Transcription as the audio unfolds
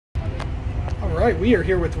right, we are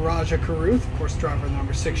here with Rajah Caruth, of course, driver of the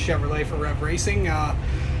number 6 Chevrolet for Rev Racing. Rajah,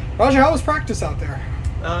 how was practice out there?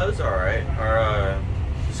 It was all right. Our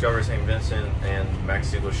Discovery St. Vincent and Max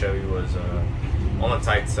Siegel Chevy was on the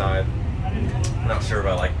tight side. I'm not sure if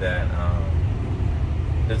I like that.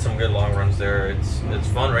 Did some good long runs there. It's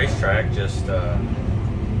fun racetrack, just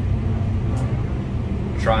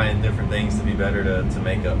trying different things to be better to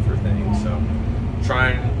make up for things. So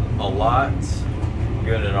trying a lot,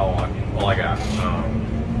 good at all I got.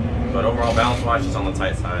 But overall, balance wise, just on the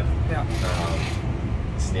tight side. Yeah.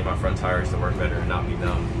 Just need my front tires to work better and not be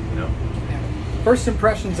dumb, you know. Yeah. First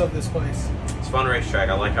impressions of this place? It's a fun racetrack.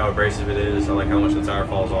 I like how abrasive it is. I like how much the tire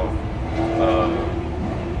falls off.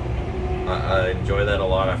 I enjoy that a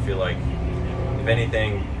lot. I feel like, if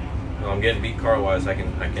anything, you know, I'm getting beat car wise. I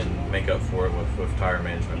can make up for it with tire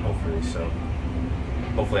management, hopefully. So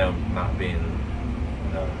hopefully I'm not being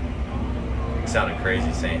sounding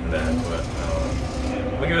crazy saying that, but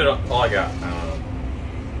I'm gonna give it all I got.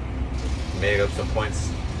 Made up some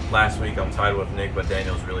points last week. I'm tied with Nick, but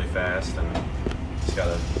Daniel's really fast, and just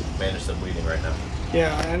gotta manage the bleeding right now.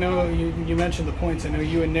 Yeah, I know you mentioned the points. I know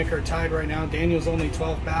you and Nick are tied right now. Daniel's only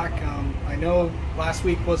 12 back. I know last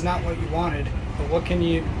week was not what you wanted, but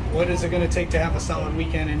what is it going to take to have a solid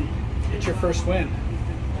weekend and get your first win?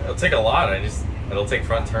 It'll take a lot. It'll take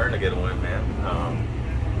front turn to get a win, man.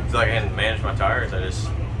 I feel like I can manage my tires. I just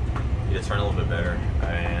need to turn a little bit better,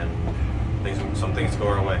 and some things go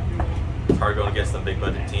our way. It's hard going against the big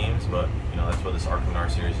budget teams, but you know that's what this ARCA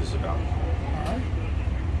series is about. All right.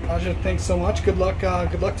 Rajah, thanks so much. Good luck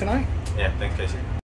tonight. Yeah, thanks, Casey.